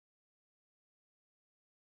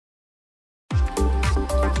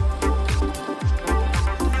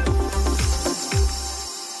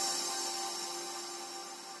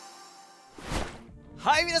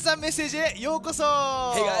はい、皆さんメッセージへようこそ。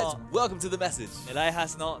 Hey guys, welcome to the message. ライハー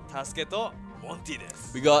スのタスケとモンティで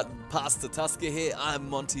す。 We got Ps.Tasuke here. I'm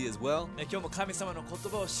Monty as well. 今日も神様の言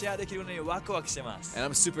葉をシェアできるのにワクワクしてます。 And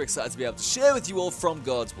I'm super excited to be able to share with you all from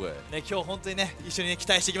God's Word. 今日本当に一緒に期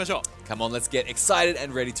待していきましょ Come on, let's get excited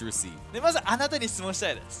and ready to receive. う。まずあなたに質問し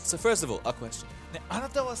たいです。 So first of all, a question. あな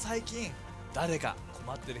たは最近誰か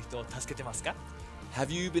困っている人を助けてますか？ Have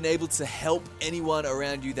you been able to help anyone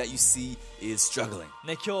around you that you see is struggling?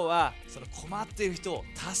 今日はその困っている人を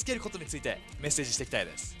助けることについてメッセージしていきたい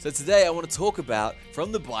です。 So today I want to talk about,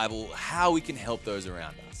 from the Bible, how we can help those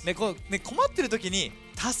around us. 困っている時に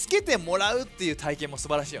助けてもらうっていう体験も素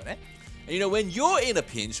晴らしいよね。 And you know, when you're in a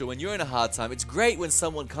pinch or when you're in a hard time, it's great when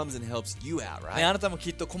someone comes and helps you out, あ right? なたも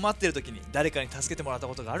きっと困っている時に誰かに助けてもらった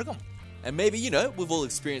ことがあるかも。 And maybe, you know, we've all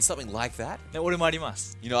experienced something like that. 俺もありま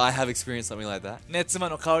す。 You know, I have experienced something like that. 妻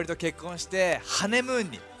の香りと結婚してハネムー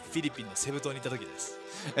ンにフィリピンのセブ島に行った時です。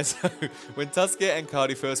 And so, when Tasuke and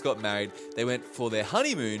Kaori first got married, they went for their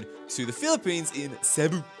honeymoon to the Philippines in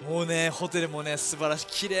Cebu. もうホテルも素晴らしい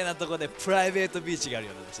綺麗なところでプライベートビーチがある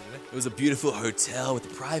ような場所でね。 It was a beautiful hotel with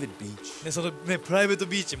a private beach. そのプライベート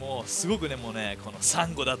ビーチもすごくもうこのサ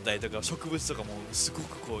ンゴだったりとか植物とかもすご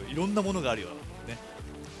くいろんなものがあるような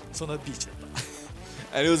そんなビーチだっ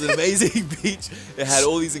た。 And it was an amazing beach. It had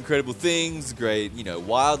all these incredible things, great, you know,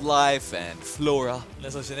 wildlife and flora.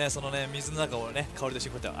 そしてその水の中を香りとして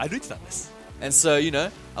こうやって歩いてたんです。 And so, you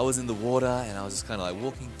know, I was in the water and I was just kind of like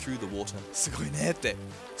walking through the water. すごいねって、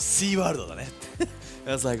シーワールドだねって。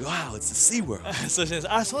 And I was like, wow, it's a sea world. そして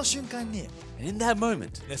その瞬間に And in that moment,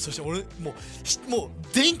 そして俺も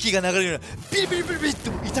う電気が流れるようなビリビリビリビリって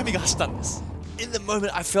痛みが走ったんです。 in the moment,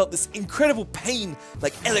 I felt this incredible pain,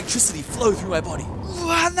 like electricity flow through my body. う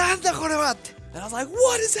わ、なんだこれはって。 And I was like,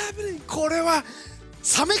 what is happening? これは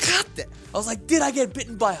サメかって。 I was like, did I get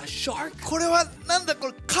bitten by a shark? これはなんだこ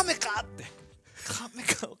れカメかって。カメ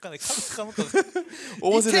かわかんない。カメか。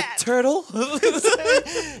 Or was it a turtle?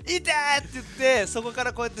 痛いって言ってそこか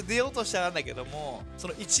らこうやって出ようとしたんだけども、そ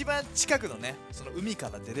の一番近くのその海か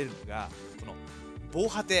ら出れるのがこの防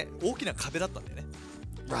波堤、大きな壁だったんだよね。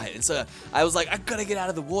 Right, and so I was like, I gotta get out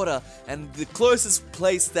of the water, and the closest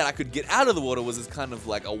place that I could get out of the water was this kind of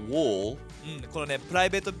like a wall. このプライ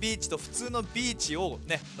ベートビーチと普通のビーチを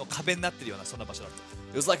の壁になってるようなそんな場所だっ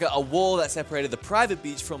た。 It was like a wall that separated the private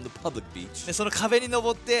beach from the public beach. その壁に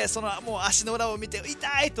登ってそのもう足の裏を見て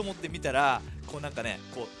痛いと思って見たらこうこ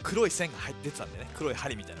う黒い線が入ってたんで黒い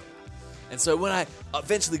針みたいなのが。 And so when I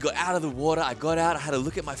eventually got out of the water, I got out, I had to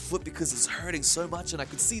look at my foot because it's hurting so much, and I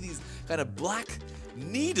could see these kind of black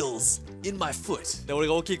needles in my foot. で俺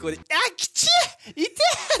が大きい声で「あ、きちい！痛い！」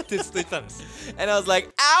ってずっと言ったんです。 And I was like,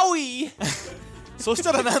 owie! そし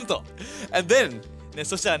たらなんと And then,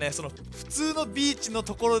 そしたらその普通のビーチの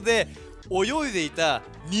ところで泳いでいた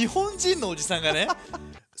日本人のおじさんが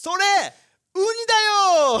それウニだ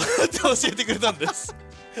よって教えてくれたんです。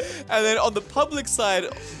 and then on the public side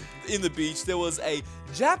in the beach, there was a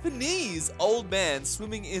Japanese old man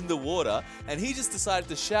swimming in the water, and he just decided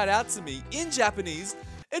to shout out to me in Japanese,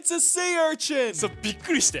 "It's a sea urchin!" そうびっ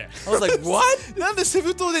くりして I was like, what? なんでセ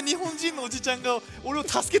ブ島で日本人のおじちゃんが俺を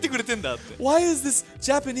助けてくれてんだって。 Why is this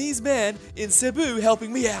Japanese man in Cebu helping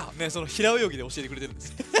me out? その平泳ぎで教えてくれてるんで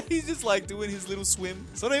す。 He's just like doing his little swim.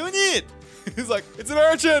 それウニ He's like, "It's an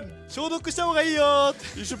urchin! 消毒した方がいいよっ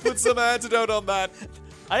て You should put some antidote on that."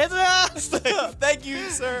 ありがとうございます Thank you,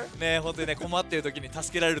 sir. 本当に困っている時に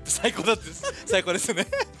助けられるって最高だって最高ですよね。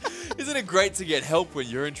 Isn't it great to get help when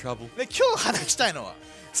you're in trouble? 今日話したいのは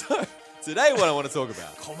So, today what I want to talk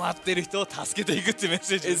about 困っている人を助けていくっていうメッ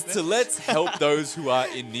セージで is す to ね。 let's help those who are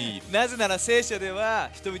in need. なぜなら聖書では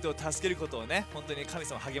人々を助けることを本当に神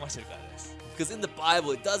様を励ましているからです。 Because in the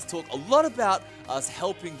Bible, it does talk a lot about us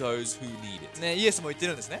helping those who need it. イエスも言って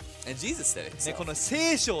るんですね。 And Jesus said it himself. この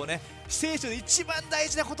聖書を聖書で一番大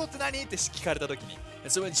事なことって何って聞かれた時に And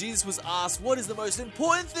so when Jesus was asked, what is the most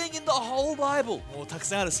important thing in the whole Bible? もうたく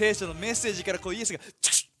さんある聖書のメッセージからイエスがって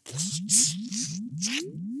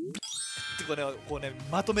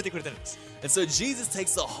まとめてくれてるんです。 And so Jesus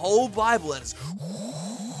takes the whole Bible and is,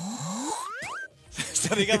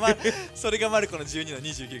 それがマルコの12の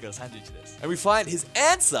29から31です。 and we find his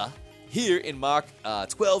answer here in Mark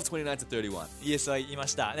 12:29 to 31. イエスは言いま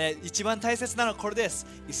した、一番大切なのはこれです。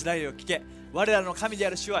イスラエルを聞け。我らの神であ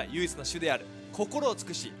る主は唯一の主である。心を尽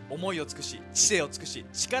くし、思いを尽くし、知性を尽くし、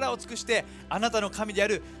力を尽くしてあなたの神であ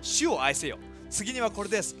る主を愛せよ。次にはこれ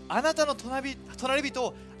です。あなたの隣人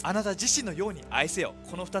をあなた自身のように愛せよ。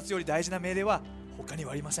この2つより大事な命令は他に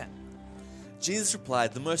はありません。Jesus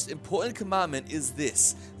replied, "The most important commandment is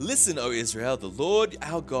this. Listen, O Israel, the Lord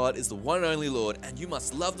our God is the one and only Lord, and you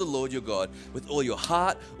must love the Lord your God with all your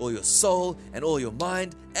heart, all your soul, and all your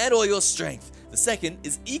mind, and all your strength. The second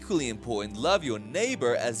is equally important. Love your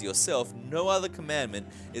neighbor as yourself. No other commandment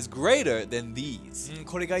is greater than these."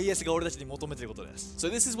 これがイエスが俺たちに求めていることです。 So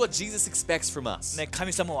this is what Jesus expects from us, ね、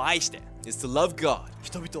神様を愛して、 is to love God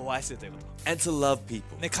人々を愛するということ。 and to love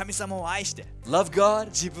people. ね、神様を愛して、 Love God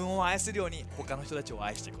自分を愛するように他の人たちを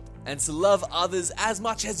愛していくこと。 and to love others as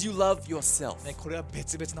much as you love yourself. ね、これは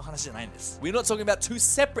別々の話じゃないんです。 We're not talking about two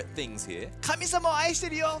separate things here. 神様を愛して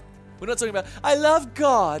るよ。 We're not talking about, I love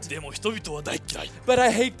God, でも人々は大嫌い。 but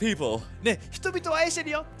I hate people. ね、人々を愛してる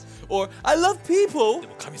よ。 Or, I love people, で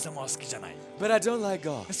も神様は好きじゃない。 but I don't like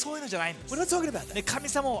God. そういうのじゃないんです。 We're not talking about that. ね、神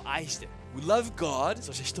様を愛して、 We love God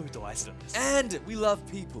そして人々を愛するんです。 and we love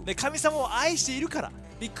people. ね、神様を愛しているから、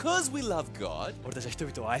 Because we love God, 俺たちは人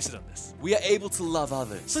々を愛するんです。 we are able to love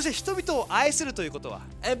others. そして人々を愛するということは、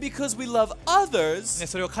 And because we love others, ね、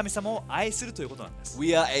それを神様を愛するということなんです。 we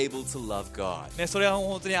are able to love God. ね、それは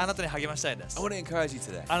本当にあなたに励ましたいです。 I want to encourage you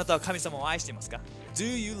today. あなたは神様を愛していますか？ Do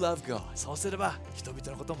you love God? そうすれば人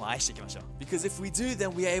々のことも愛していきましょう。 Because if we do,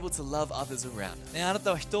 then we are able to love others around us. ね、あな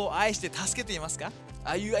たは人を愛して助けていますか？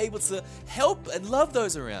 Are you able to help and love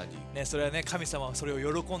those around you? ね、それはね、神様はそれ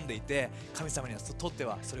を喜んでいて、神様にとって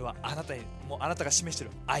はそれはあなたにもうあなたが示してい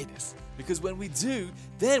る愛です。 Because when we do,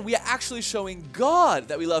 then we are actually showing God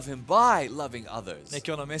that we love Him by loving others. ね、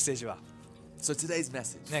今日のメッセージは、 So today's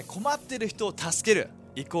message. ね、困っている人を助ける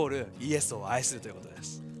イコールイエスを愛するということで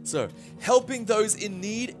す。 So helping those in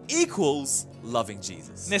need equals loving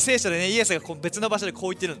Jesus. ね、聖書でね、イエスが別の場所でこう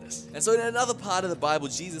言ってるんです。 And so in another part of the Bible,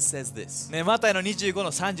 Jesus says this. ね、マタイの25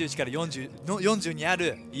の31から 40にあ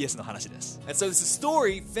るイエスの話です。 And so this is a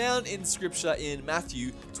story found in scripture in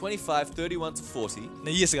Matthew 25:31 to 40.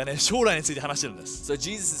 ね、イエスがね、将来について話してるんです。 So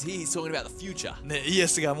Jesus is here, he's talking about the future. ね、イエ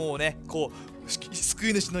スがもうね、こう救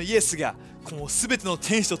い主のイエスがもうすべての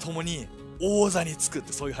天使と共に王座につくっ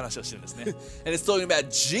てそういう話をしてるんですね。 And it's talking about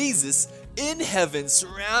Jesus in heaven,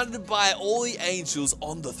 surrounded by all the angels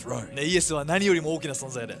on the throne. ね、イエスは何よりも大きな存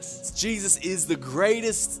在です。 Jesus is the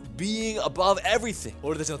greatest being above everything.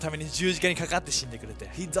 俺たちのために十字架にかかって死んでくれて、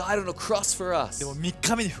 He died on a cross for us. でも3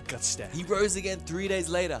日目に復活して、 He rose again 3 days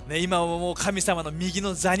later. ね、今はもう神様の右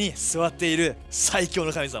の座に座っている最強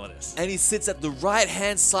の神様です。 And he sits at the right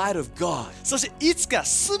hand side of God. そしていつか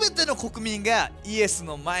全ての国民がイエス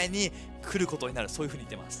の前に来ることになる、そういうふうに言っ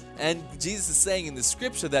てます。 And Jesus is saying in the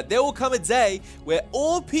scripture that there will come a day where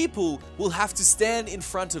all people will have to stand in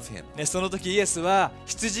front of him. ね、その時イエスは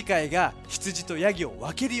羊飼いが羊とヤギを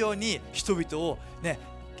分けるように人々を、ね、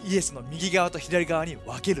イエスの右側と左側に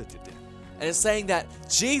分けるって言ってる。 And it's saying that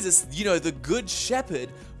Jesus, you know, the good shepherd,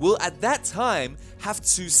 will at that time have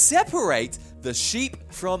to separate the sheep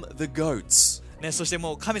from the goats. ね、そして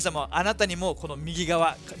もう神様はあなたにもこの右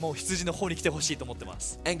側、もう羊の方に来てほしいと思ってま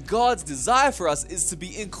す。 And God's desire for us is to be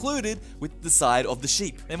included with the side of the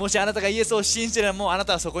sheep. ね、もしあなたがイエスを信じていればもうあな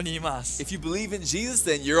たはそこにいます。 If you believe in Jesus,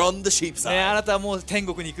 then you're on the sheep ね、あ side. なたはもう天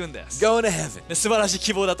国に行くんです。 Going to heaven. ね、素晴らしい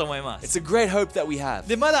希望だと思います。 It's a great hope that we have.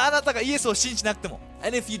 で、まだあなたがイエスを信じなくても、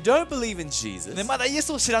 And if you don't believe in Jesus, ね、まだイエ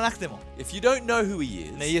スを知らなくても、 if you don't know who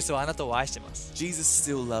he ね、 is, イエスはあなたを愛してます。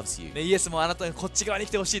 Jesus still loves you. ね、イエスもあなたにこっち側に来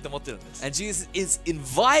てほしいと思ってるんです。 And Jesus is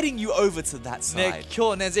inviting you over to that ね side.、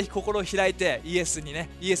今日ね、ぜひ心を開いてイエスに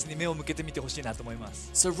目を向けてみてほしいなと思います。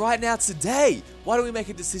 So right now, today, why don't we make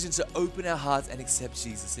a decision to open our hearts and accept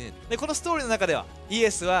Jesus in? で、このストーリーの中ではイエ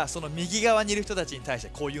スはその右側にいる人たちに対して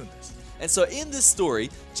こう言うんです。 And so in this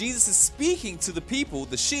story, Jesus is speaking to the people,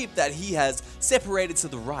 the sheep that he has separated to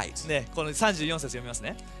the right. ね、この34節読みます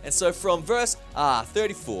ね。 And so from verse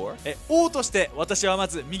 34, 王として私はま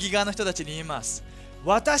ず右側の人たちに言います。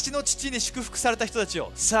私の父に祝福された人たち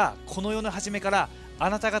を、さあこの世の初めからあ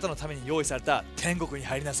なた方のために用意された天国に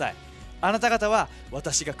入りなさい。あなた方は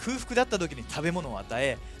私が空腹だった時に食べ物を与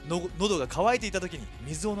え、喉が渇いていた時に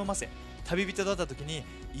水を飲ませ、旅人だった時に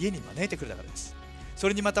家に招いてくれたからです。そ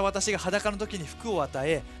れにまた私が裸の時に服を与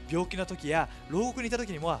え、病気の時や牢獄にいた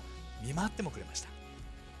時にも見舞ってもくれました。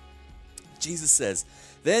 Jesus says,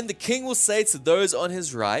 Then the king will say to those on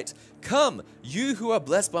his right, Come, you who are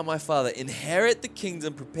blessed by my Father, inherit the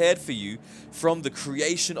kingdom prepared for you from the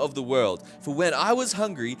creation of the world. For when I was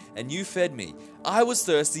hungry, and you fed me, I was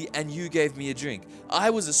thirsty, and you gave me a drink. I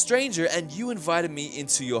was a stranger, and you invited me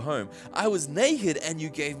into your home. I was naked, and you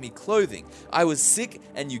gave me clothing. I was sick,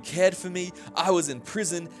 and you cared for me. I was in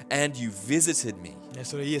prison, and you visited me. ね、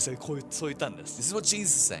それイエスがそう言ったんです。 This is what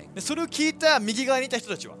Jesus is saying. で、それを聞いた右側にいた人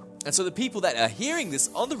たちは、 And so the people that are hearing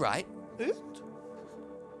this on the right え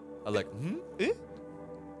are like, え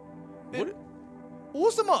What?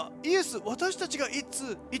 王様イエス、私たちが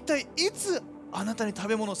一体いつあなたに食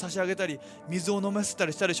べ物を差し上げたり水を飲ませた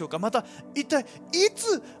りしたでしょうか。また一体い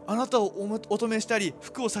つあなたをお止めしたり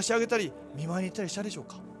服を差し上げたり見舞いに行ったりしたでしょう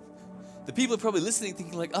か。 The people are probably listening,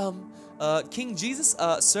 thinking like, King Jesus,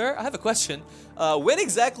 sir, I have a question. When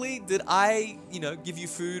exactly did I, give you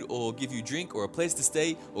food or give you drink or a place to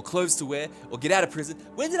stay or clothes to wear or get out of prison?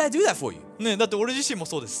 When did I do that for you? ね、だって俺自身も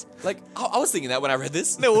そうです。 Like, I was thinking that when I read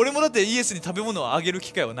this. ね、俺もだってイエスに食べ物をあげる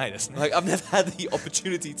機会はないですね。Like, I've never had the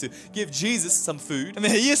opportunity to give Jesus some food.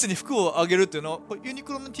 ね、イエスに服をあげるっていうのはユニ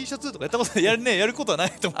クロの T シャツとかやったことやることはな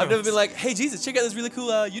いと思い I've ま never す。 been like, hey, Jesus, check out this really cool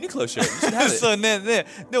Uniqlo shirt. You should have it. そうね、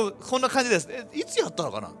でもこんな感じです。いつやった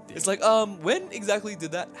のかなっていう。 It's like, when exactly did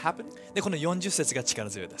that happen? で、この40節が力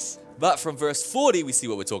強いです。 But from verse 40, we see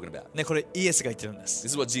what we're talking about. ね、これイエスが言ってるんです。 This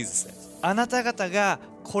is what Jesus says. あなた方が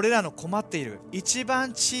これらの困っている一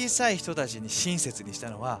番小さい人たちに親切にした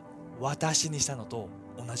のは私にしたのと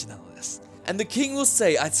同じなのです。 And the king will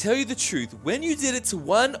say, I tell you the truth, when you did it to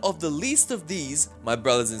one of the least of these, my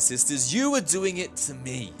brothers and sisters, you were doing it to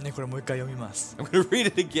me. ね、これもう一回読みます。 I'm going to read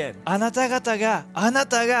it again. あなた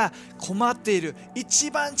が困っている一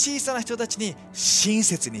番小さな人たちに親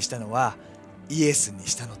切にしたのはイエスに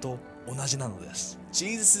したのと同じなのです。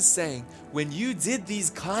 Jesus is saying, when you did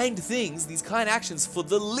these kind things, these kind actions for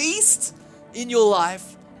the least in your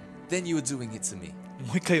life, then you were doing it to me.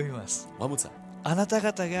 もう一回読みます。 One more time. あなた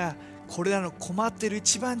方がこれらの困っている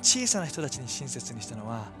一番小さな人たちに親切にしたの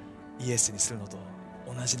はイエスにするのと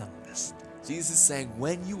同じなのです。 Jesus is saying,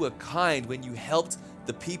 when you were kind, when you helped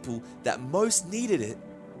the people that most needed it,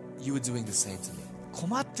 you were doing the same to me.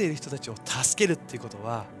 困っている人たちを助けるっていうこと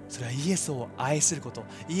はそれはイエスを愛すること、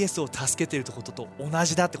イエスを助けていることと同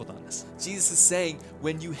じだってことなんです。 Jesus is saying,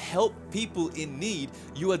 when you help people in need,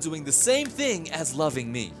 you are doing the same thing as loving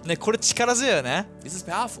me. ね、これ力強いよね。 This is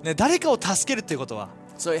powerful. ね、誰かを助けるっていうことは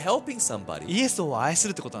So helping somebody イエスを愛す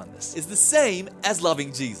るってことなんです。 is the same as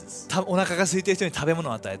loving Jesus. お腹が空いている人に食べ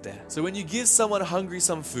物を与えて、 So when you give someone hungry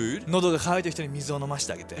some food, 喉が渇いている人に水を飲ませ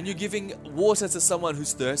てあげて、 when you're giving water to someone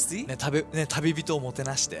who's thirsty, 旅人をもて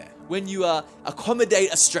なして、 when you accommodate a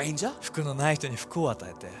stranger, 服のない人に服を与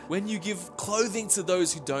えて、 when you give clothing to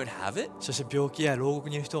those who don't have it, そして病気や牢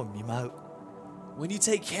獄にいる人を見舞う。 when you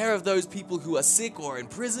take care of those people who are sick or in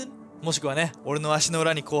prison, もしくはね、俺の足の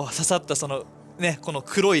裏にこう刺さったそのね、この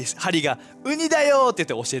黒い針がウニだよって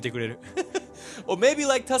言って教えてくれる。or maybe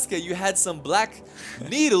like Tasuke, you had some black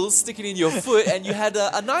needles sticking in your foot and you had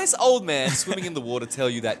a nice old man swimming in the water tell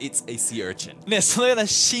you that it's a sea urchin. ね、そのような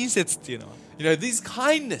親切っていうのは、You know, these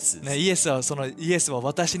kindnesses. ね、イエスは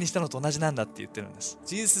私にしたのと同じなんだって言ってるんです。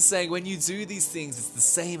 Jesus is saying, when you do these things, it's the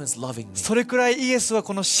same as loving me. それくらいイエスは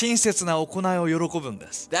この親切な行いを喜ぶん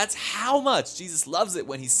です。 That's how much Jesus loves it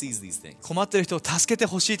when he sees these things. 困っている人を助けて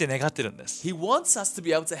ほしいって願ってるんです。 He wants us to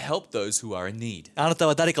be able to help those who are in need. あなた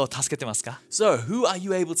は誰かを助けてますか？ So, who are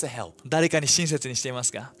you able to help? 誰かに親切にしていま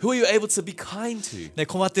すか？ Who are you able to be kind to? ね、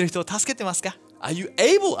困っている人を助けてますか？ Are you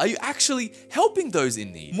actually helping those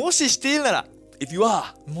in need? もししているなら、 If you are,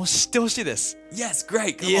 もう知ってほしいです。 yes,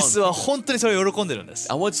 great, イエス come on. は本当にそれを喜んでるんで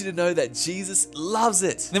す。 I want you to know that Jesus loves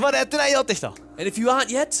it. ね、まだやってないよって人、 And if you aren't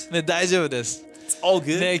yet, ね、大丈夫です。 it's all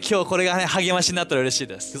good. ね、今日これが、ね、励ましになったら嬉しい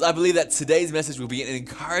です。 Because I believe that today's message will be an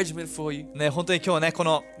encouragement for you. ね、本当に今日ね、こ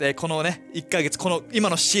のね、1ヶ月、この今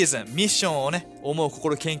のシーズン、ミッションをね、思う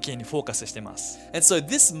心献金にフォーカスしてます。 And so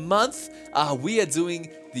this month, we are doing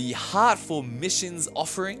the Heartful Missions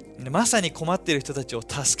offering. ね、まさに困っている人たちを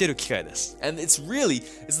助ける機会です。 And it's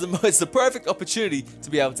the perfect opportunity to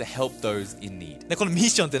be able to help those in need. ね、このミッ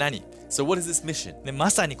ションって何？ So what is this mission? ね、ま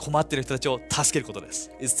さに困っている人たちを助けることです。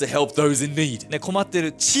 It's to help those in need. ね、困ってい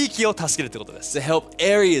る地域を助けるってことです。 To help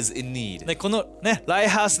areas in need. ね、このね、ライ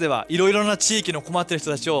ハウスではいろいろな地域の困っている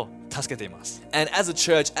人たちを助けています。 And as a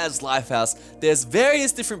church, as Lifehouse, there's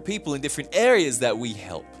various different people in different areas that we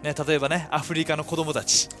help. ね、例えばね、アフリカの子供た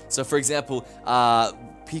ち、 So for example,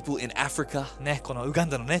 people in Africa, ね、このウガン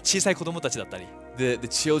ダのね、小さい子供たちだったり、 the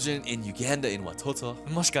children in Uganda, in Watoto.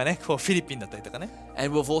 もしくはね、こうフィリピンだったりとかね、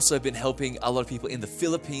 And we've also been helping a lot of people in the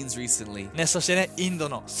Philippines recently. ね、そしてね、インド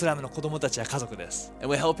のスラムの子供たちや家族です。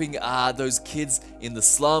 And we're helping those kids in the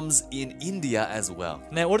slums in India as well.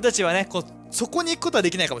 ね、俺たちはね、そこに行くことは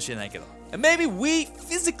できないかもしれないけど、 And maybe we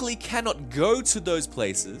physically cannot go to those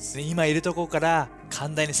places, ね、今いるところから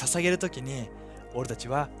寛大に捧げるときに、俺たち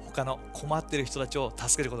は他の困っている人たちを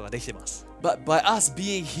助けることができています。 but by us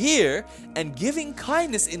being here and giving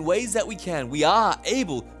kindness in ways that we can, we are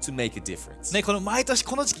able to make a difference. ね、この毎年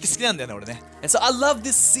この時期好きなんだよね、俺ね。 And so I love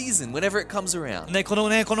this season whenever it comes around. ね、こ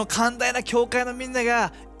の寛大な教会のみんな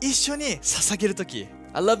が一緒に捧げるとき、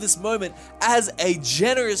I love this moment as a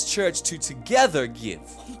generous church to together give.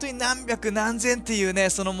 本当に何百何千っていうね、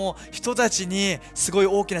そのもう人たちにすごい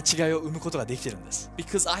大きな違いを生むことができてるんです。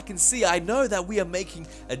Because I know that we are making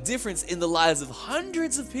a difference in the lives of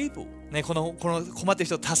hundreds of people. ね、この困っている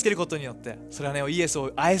人を助けることによって、それはね、イエス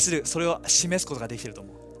を愛する、それを示すことができていると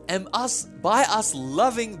思う。And by us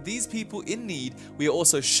loving these people in need, we are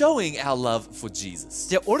also showing our love for Jesus.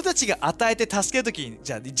 じゃあ俺たちが与えて助けるときに、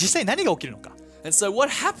じゃあ実際何が起きるのか。And so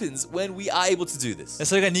what happens when we are able to do this?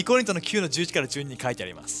 それが2コリントの9の11から12に書いてあ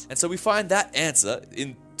ります。And so we find that answer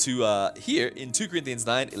here in 2 Corinthians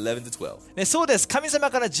 9:11-12. ね、そうです。神様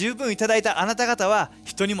から十分いただいたあなた方は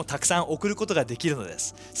人にもたくさん送ることができるので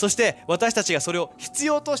す。そして私たちがそれを必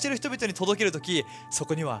要としている人々に届けるとき、そ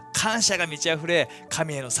こには感謝が満ち溢れ、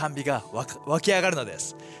神への賛美が湧き上がるので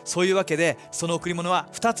す。そういうわけで、その贈り物は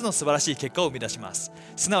2つの素晴らしい結果を生み出します。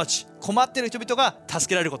すなわち困っている人々が助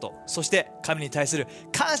けられること、そして神に対する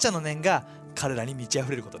感謝の念が彼らに満ち溢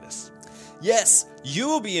れることです。Yes, you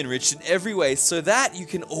will be enriched in every way so that you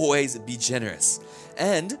can always be generous.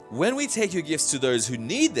 And when we take your gifts to those who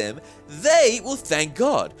need them, they will thank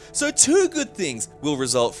God. So 2 good things will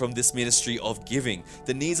result from this ministry of giving.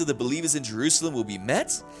 The needs of the believers in Jerusalem will be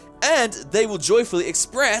met, and they will joyfully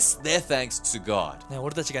express their thanks to God. ね、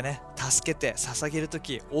俺たちがね、助けて捧げると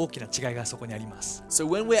き、大きな違いがそこにあります。So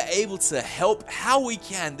when we're able to help how we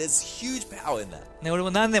can, there's huge power in that. ね、俺も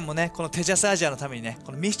何年もね、このテジャスアジアのためにね、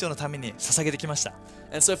このミッションのために捧げてきました。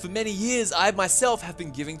And so for many years, I myself have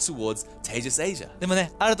been giving towards Tejas Asia. でも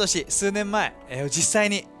ね、ある年、数年前、実際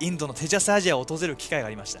にインドのテジャスアジアを訪れる機会があ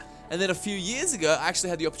りました。And then a few years ago, I actually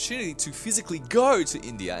had the opportunity to physically go to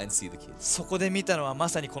India and see the kids. そこで見たのはま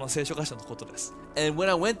さにこの聖書箇所のことです。And when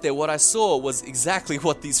I went there, what I saw was exactly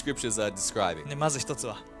what these scriptures are describing. ね、まず一つ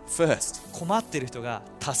は、First, 困っている人が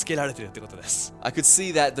助けられているってことです。I could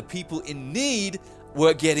see that the people in need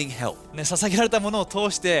were getting help. ね、捧げられたものを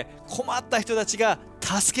通して困った人たちが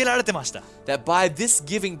助けられてました。That by this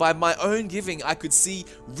giving, by my own giving, I could see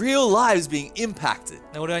real lives being impacted.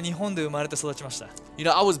 ね、俺は日本で生まれて育ちました。You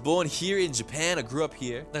know, I was born here in Japan. I grew up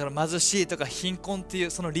here. だから貧しいとか貧困っていう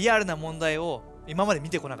そのリアルな問題を今まで見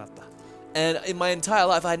てこなかった。And in my entire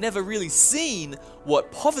life, I never really seen what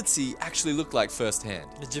poverty actually looked like firsthand.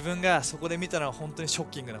 で、自分がそこで見たのは本当にショッ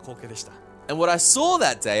キングな光景でした。And what I saw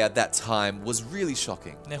that day at that time was really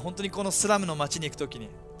shocking. ね、本当にこのスラムの街に行くときに、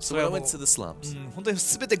So when I went to the slums, 本当に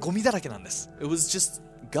全てゴミだらけなんです。it was just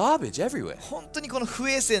garbage everywhere. 本当にこの不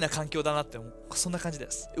衛生な環境だなってそんな感じで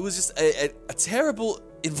す。It was just a terrible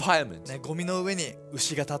environment. ね、ゴミの上に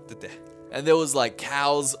牛が立ってて、And there was like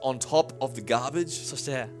cows on top of the garbage. そし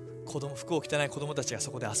て服を着てない子供たちが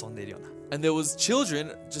そこで遊んでいるような。And there was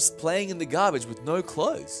children just playing in the garbage with no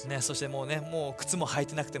clothes. ね、そしてもう靴も履い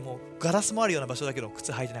てなくて、もうガラスもあるような場所だけど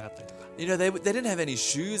靴履いてなかったりとか。You know, they didn't have any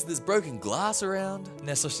shoes. There's broken glass around.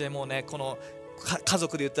 ね、そしてもうね、この家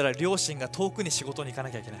族で言ったら両親が遠くに仕事に行か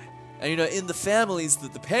なきゃいけない。And you know, in the families,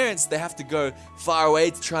 the parents, they have to go far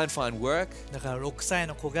away to try and find work. だから6歳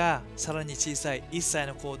の子がさらに小さい1歳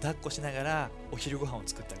の子を抱っこしながらお昼ご飯を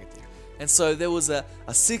作ってあげている。And so there was a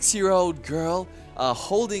 6-year-old girl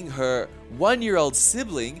holding her 1-year-old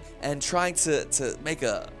sibling and trying to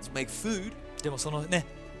make food. でもそのね、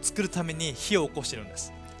作るために火を起こしてるんで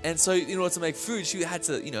す。And so in order to make food, she had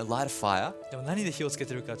to, light a fire. でも何で火をつけ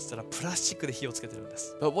てるかって言ったらプラスチックで火をつけてるんで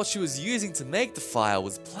す。But what she was using to make the fire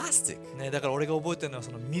was plastic. ね、だから俺が覚えてるのは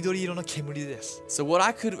その緑色の煙です。So what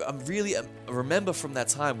I could really remember from that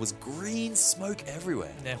time was green smoke everywhere.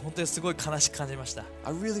 ね、本当にすごい悲しく感じました。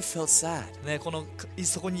I really felt sad. ね、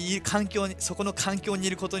そこの環境にい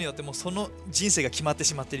ることによってもうその人生が決まって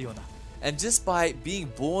しまっているような。And just by being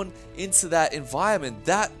born into that environment,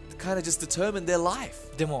 that kind of just determined their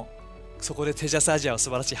life. でもそこでテジャスアジアは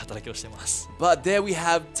素晴らしい働きをしています。But there we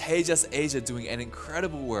have Tejas Asia doing an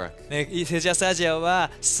incredible work. ね、テジャスアジア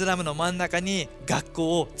はスラムの真ん中に学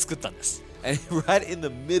校を作ったんです。And right in the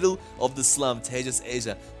middle of the slum, Tejas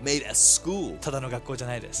Asia made a school. ただの学校じゃ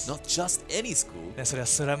ないです。Not just any school. ね、それは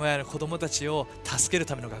スラム街の子供たちを助ける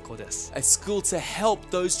ための学校です。A school to help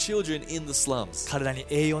those children in the slums. 彼らに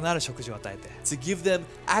栄養のある食事を与えて、To give them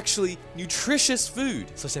actually nutritious food.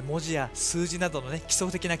 そして文字や数字などのね、基礎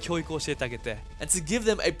的な教育を教えてあげて、And to give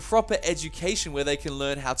them a proper education where they can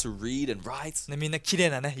learn how to read and write. ね、みんな綺麗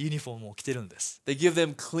なね、ユニフォームを着てるんです。They give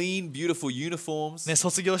them clean, beautiful uniforms. ね、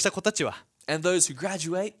卒業した子たちは、And those who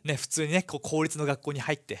graduate, ね、普通にね、公立の学校に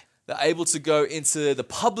入って、They're able to go into the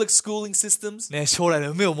public schooling systems. ね、将来の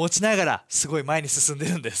夢を持ちながらすごい前に進んで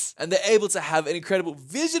るんです。And they're able to have an incredible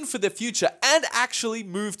vision for their future and actually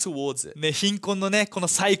move towards it. ね、貧困のね、この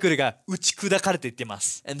サイクルが打ち砕かれていってま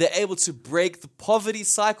す。And they're able to break the poverty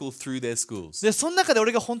cycle through their schools. で、その中で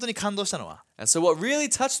俺が本当に感動したのは、And so what really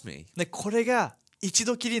touched me, ね、これが一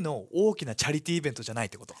度きりの大きなチャリティーイベントじゃないっ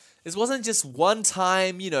てこと。this wasn't just one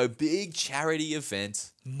time, big charity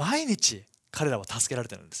event. 毎日彼らは助けられ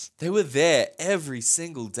てるんです。They were there every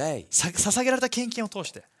single day. 捧げられた献金を通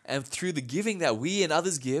して、And through the giving that we and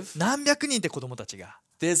others give, 何百人って子供たちが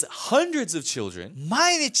there's hundreds of children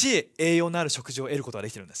毎日栄養のある食事を得ることが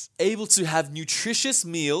できてるんです。able to have nutritious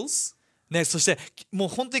meals, ね、そしてもう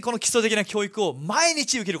本当にこの基礎的な教育を毎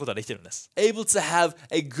日受けることができてるんです。able to have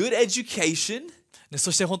a good education, ね、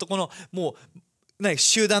そして本当このもう、ね、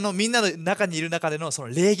集団のみんなの中にいる中でのその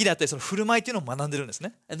礼儀だったりその振る舞いっていうのを学んでるんです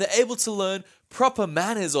ね。and they're able to learn proper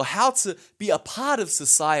manners or how to be a part of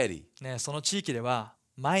society. ね、その地域では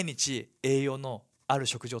毎日栄養のある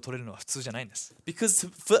食事を取れるのは普通じゃないんです。Because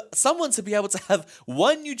for someone to be able to have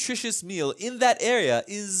one nutritious meal in that area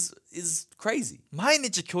is crazy. 毎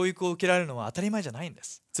日教育を受けられるのは当たり前じゃないんで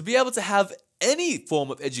す。To be able to have any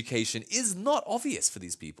form of education is not obvious for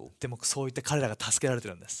these people. でもそういった彼らが助けられて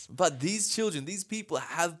るんです。But these children, these people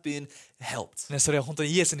have been helped. ね、それは本当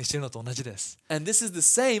にイエスにしてるのと同じです。And this is the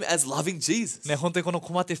same as loving Jesus. ね、本当にこの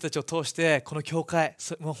困っている人たちを通してこの教会、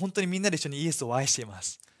もう本当にみんなで一緒にイエスを愛していま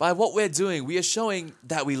す。By what we're doing, we are showing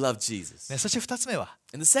that we love Jesus. ね、そして2つ目は、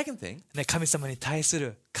And the second thing ね、神様に対す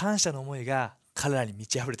る感謝の思いが彼らに満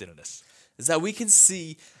ち溢れてるんです。is that we can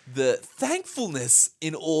see the thankfulness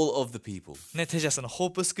in all of the people. ね、テジャスのホー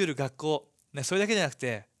プスクール学校、ね、それだけじゃなく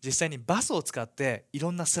て実際にバスを使っていろ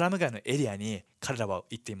んなスラム街のエリアに彼らは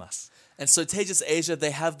行っています。And so Tejas Asia,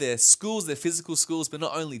 they have their schools, their physical schools, but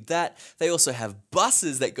not only that, they also have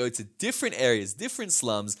buses that go to different areas, different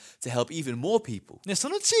slums to help even more people. ね、そ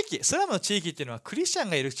の地域、スラムの地域っていうのはクリスチャン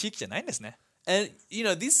がいる地域じゃないんですね。And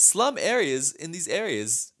these slum areas, in these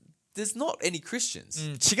areas, there's not any Christians.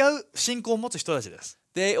 違う信仰を持つ人たちです。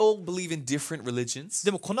They all believe in different religions.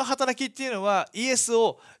 でもこの働きっていうのはイエス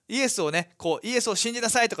をね、イエスを信じな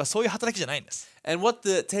さいとかそういう働きじゃないんです。And what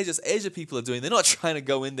the Tejas Asia people are doing, they're not trying to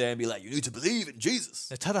go in there and be like, you need to believe in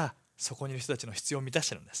Jesus. ただそこにいる人たちの必要を満たし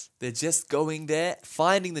てるんです。They're just going there,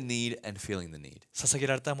 finding the need and feeling the need. 捧げ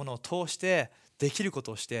られたものを通してできるこ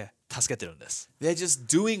とをして助けてるんです。They're just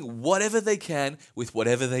doing whatever they can with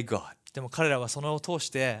whatever they got. でも彼らはそのを通し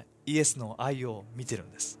てイエスの愛を見てる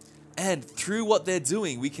んです。And through what they're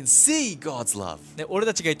doing, we can see God's love. で、俺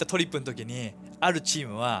たちが行ったトリップの時にあるチー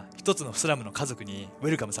ムは一つのスラムの家族にウ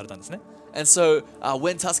ェルカムされたんですね。And so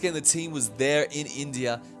when Tasuke and the team was there in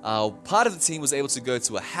India, part of the team was able to go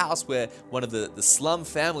to a house where one of the slum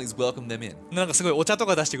families welcomed them in. なんかすごいお茶と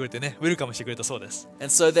か出してくれてね、ウェルカムしてくれたそうです。And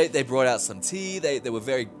so they brought out some tea. They were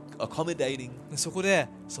very accommodating. でそこで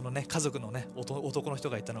そのね家族のね男の人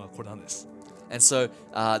が言ったのがこれなんです。And so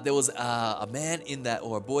there was a man in that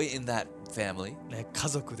or a boy in that family. ね、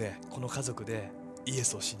この家族でイエ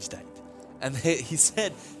スを信じたい。And he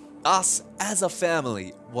said, us as a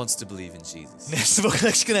family wants to believe in Jesus. ね、素晴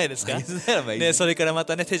らしくないですか？ Isn't that amazing? ね、それからま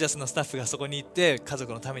たね、テジャスのスタッフがそこに行って家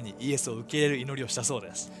族のためにイエスを受け入れる祈りをしたそう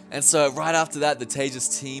です。And so right after that, the Tejas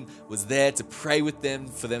team was there to pray with them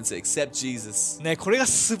for them to accept Jesus. ね、これが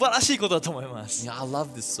素晴らしいことだと思います。 Yeah, I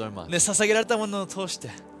love this so much. ね、捧げられたものを通して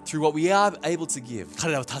Through what we are able to give,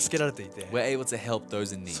 彼らを助けられていて、 we're able to help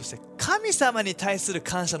those in そ need. して神様に対する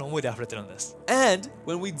感謝の思いで溢れてるんです。 And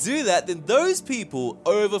when we do that, then those people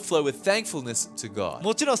overflow with thankfulness to God.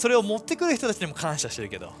 もちろんそれを持ってくる人たちにも感謝してる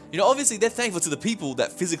けど、 Obviously they're thankful to the people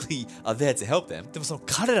that physically are there to help them. でもその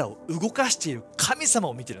彼らを動かしている神様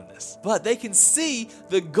を見てるんです。 But they can see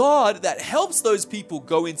the God that helps those people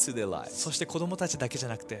go into their lives. そして子供たちだけじゃ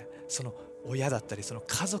なくて、その親だったりその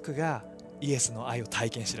家族がイエスの愛を体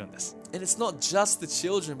験してるんです。 And it's not just the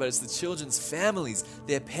children, but it's the children's families,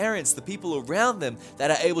 their parents, the people around them that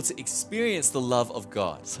are able to experience the love of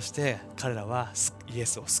God. そして彼らはイエ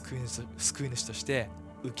スを救い主として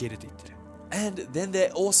受け入れていってる。 And then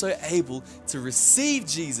they're also able to receive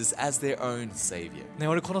Jesus as their own Savior. ね、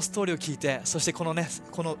俺このストーリーを聞いて、そしてこの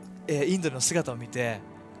インドの姿を見て、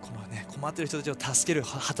このね困っている人たちを助ける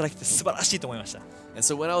働きって素晴らしいと思いました。 And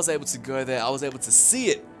so when I was able to go there, I was able to see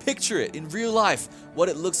it, picture it in real life, what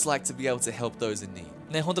it looks like to be able to help those in need.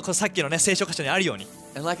 ね、本当さっきのね聖書箇所にあるように、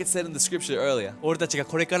 And like it said in the scripture earlier, 俺たちが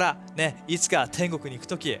これからねいつか天国に行く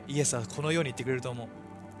とき、イエスはこのように言ってくれると思う。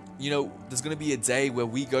there's going to be a day where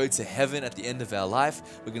we go to heaven at the end of our life.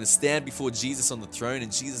 We're going to stand before Jesus on the throne,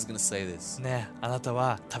 and Jesus is going to say this. ね、あなた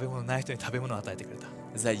は食べ物ない人に食べ物を与えてくれた。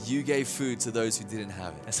is that you gave food to those who didn't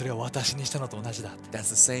have it. それは私にしたのと同じだ。 That's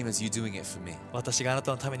the same as you doing it for me. 私があな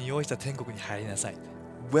たのために用意した天国に入りなさい。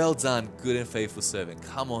 Well done, good and faithful servant.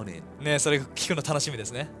 Come on in. ね、それ聞くの楽しみで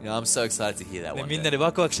すね。I'm so excited to hear that ね、 one みんな day. で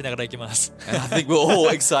ワクワクしながら行きます。 And I think we're all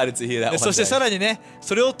excited to hear that ね、 one そしてさ day. らにね、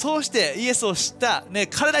それを通してイエスを知った、ね、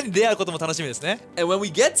彼らに出会うことも楽しみですね。 And when we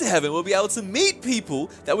get to heaven, we'll be able to meet people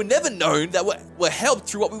that were never known, that were helped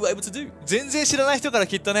through what we were able to do. 全然知らない人から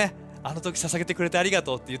きっとね、あの時捧げてくれてありが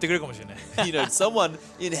とうって言ってくれるかもしれない。You know, someone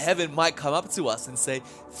in heaven might come up to us and say,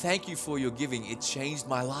 "Thank you for your giving. It changed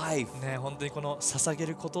my life." ね、本当にこの捧げ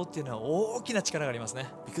ることっていうのは大きな力がありますね。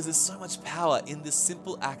Because there's so much power in this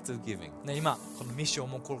simple act of giving. ね、今このミッション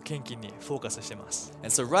もこの献金にフォーカスしてます。 And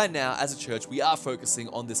so right now, as a church, we are focusing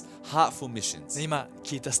on this heartful missions. ね、今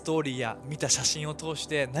聞いたストーリーや見た写真を通し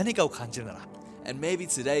て何かを感じるなら、 And maybe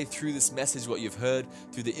today, through this message, what you've heard,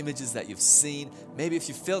 through the images that you've seen, maybe if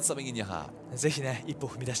you felt something in your heart, ぜひね、一歩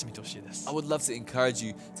踏み出してみてほしいです。 I would love to encourage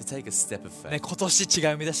you to take a step of ね、 faith. 今年違い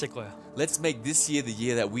を生み出していこうよ。 Let's make this year the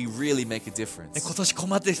year that we really make a ね、 difference. 今年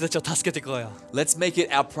困っている人たちを助けていこうよ。 Let's make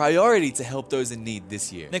it our priority to help those in need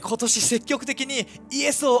this year. ね、今年積極的にイ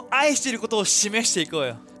エスを愛していることを示していこう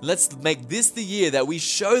よ。 Let's make this the year that we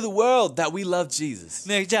show the world that we love Jesus.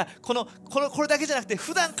 ね、じゃあこれだけじゃなくて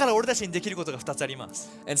普段から俺たちにできることが2つあります。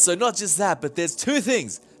 And so not just that, but there's two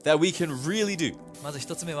things that we can really do. まず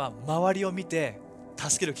1つ目は周りを見て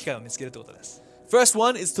助ける機会を見つけるということです。 First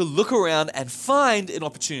one is to look around and find an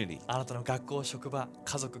opportunity. あなたの学校、職場、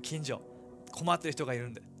家族、近所、困っている人がいる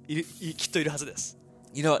んで、きっといるはずです。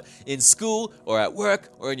 You know what? In school or at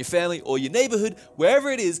work or in your family or your neighborhood,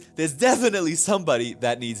 wherever it is, there's definitely somebody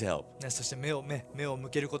that needs help. ね、そして目を向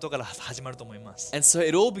けることから始まると思います。 And so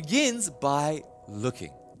it all begins by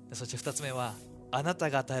looking. そして2つ目はあなた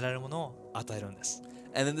が与えられるものを与えるんです。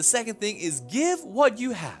 And then the second thing is give what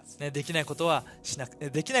you have. ね、できないことは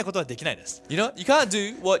できないことはできないです。 You know, you can't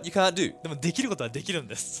do what you can't do, でもできることはできるん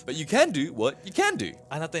です。 but you can do what you can do.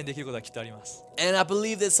 あなたにできることはきっとあります。 And I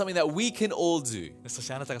believe there's something that we can all do. そし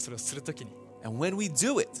てあなたがそれをするときに And when we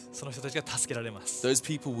do it, その人たちが助けられます。 those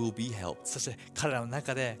people will be helped. そして彼らの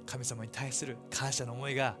中で神様に対する感謝の思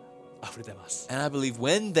いが溢れてます。 And I believe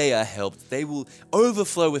when they are helped, they will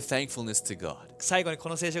overflow with thankfulness to God. 最後にこ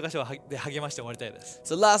の聖書箇所で励まして終わりたいです。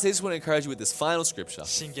 So lastly, I just want to encourage you with this final scripture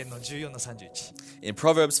箴言の14の31。 in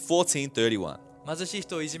Proverbs 14:31. 貧しい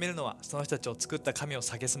人をいじめるのはその人たちを作った神を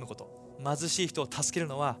蔑むこと。貧しい人を助ける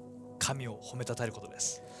のは神を褒めたたえることで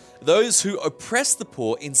す。 Those who oppress the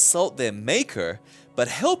poor insult their maker, but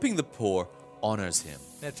helping the poor honors him.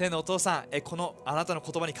 ね、天のお父さん、このあなたの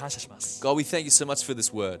言葉に感謝します。 God, we thank you so much for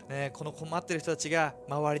this word. ね、この困っている人たちが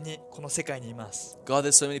周りにこの世界にいます。 God, there's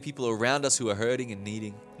so many people around us who are hurting and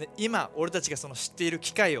needing. ね、今、俺たちがその知っている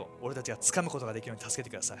機会を俺たちが掴むことができるように助け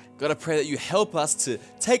てください。 God, I pray that you help us to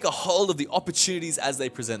take a hold of the opportunities as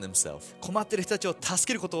they present themselves. 困っている人たちを助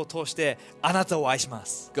けることを通してあなたを愛しま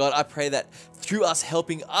す。 God, I pray that through us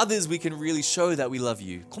helping others, we can really show that we love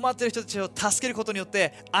you. 困っている人たちを助けることによっ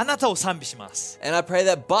てあなたを賛美します。 And I pray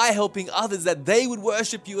that by helping others, that they would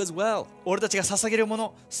worship you as well. 俺たちが捧げるも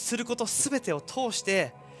の、することすべてを通し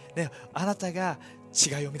て、ね、あなたが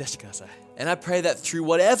違いを生み出してください。 And I pray that through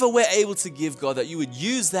whatever we're able to give, God, that you would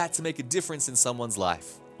use that to make a difference in someone's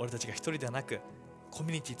life. 俺たちが一人ではなくコミ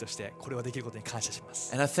ュニティとしてこれをできることに感謝しま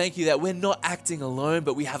す。 And I thank you that we're not acting alone,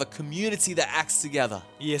 but we have a community that acts together.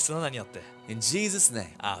 イエスの名によって。 In Jesus' name,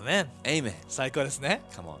 アーメン。 amen. 最高ですね。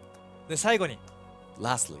 Come on. で、最後に、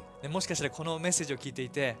 Lastly, ね、もしかしたらこのメッセージを聞いてい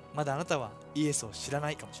て、まだあなたはイエスを知らな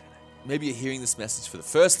いかもしれない。 maybe you're hearing this message for the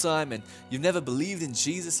first time and you've never believed in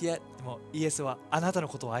Jesus yet, でもイエスはあなたの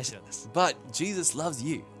ことを愛してるんです。 but Jesus loves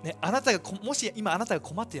you. ね、あなたがもし今あなたが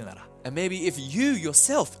困っているなら、 And maybe if you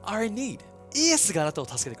yourself are in need, イエスがあなたを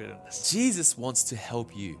助けてくれるんです。 Jesus wants to help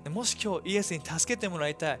you. でもし今日イエスに助けてもら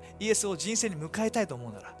いたい、イエスを人生に迎えたいと思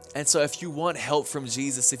うなら、 And so if you want help from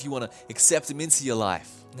Jesus, if you want to accept him into your life,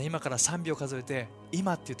 ね、今から3秒数えて、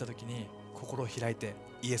今って言った時に心を開いて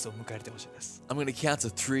イエスを迎え入れてほしいです。 I'm going to count to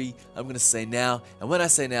 3. I'm going to say now. And when I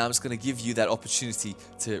say now, I'm just going to give you that opportunity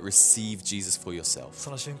to receive Jesus for yourself.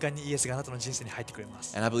 その瞬間にイエスがあなたの人生に入ってくれま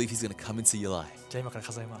す。 And I believe he's going to come into your life. じゃあ今から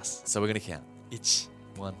数えます。 So we're going to count. 1、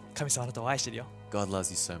 1. 神様あなたを愛してるよ。 God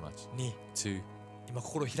loves you so much. 2、 2. 今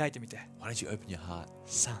心を開いてみて。 Why don't you open your heart?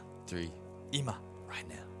 3、 3. 今、 Right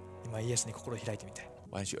now. 今イエスに心を開いてみて。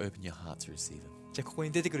 Why don't you open your heart to receive him? じゃあここ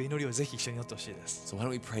に出てくる祈りをぜひ一緒に祈ってほしいです。 So why don't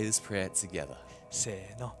we pray this prayer together?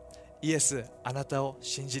 せーの。イエス、あなたを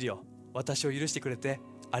信じるよ。私を許してくれて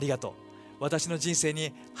ありがとう。私の人生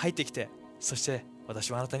に入ってきて、そして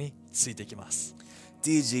私はあなたについていきます。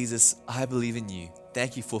Dear Jesus, I believe in you.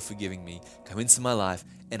 Thank you for forgiving me. Come into my life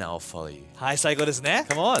and I'll follow you. はい、最高ですね。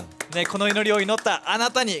 Come on. ね、この祈りを祈ったあな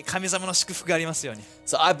たに神様の祝福がありますように。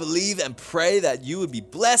 So I believe and pray that you would be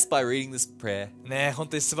blessed by reading this prayer. ね、本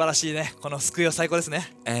当に素晴らしいね。この救いは最高です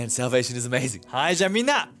ね。 And salvation is amazing. はい、じゃあみん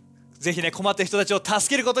な、ぜひね、困っている人たちを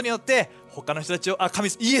助けることによって、他の人たちを、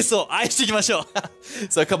イエスを愛していきましょう。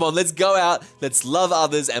So come on, let's go out, let's love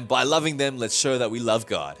others, and by loving them, let's show that we love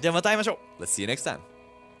God. じゃあまた会いましょう。 Let's see you next time.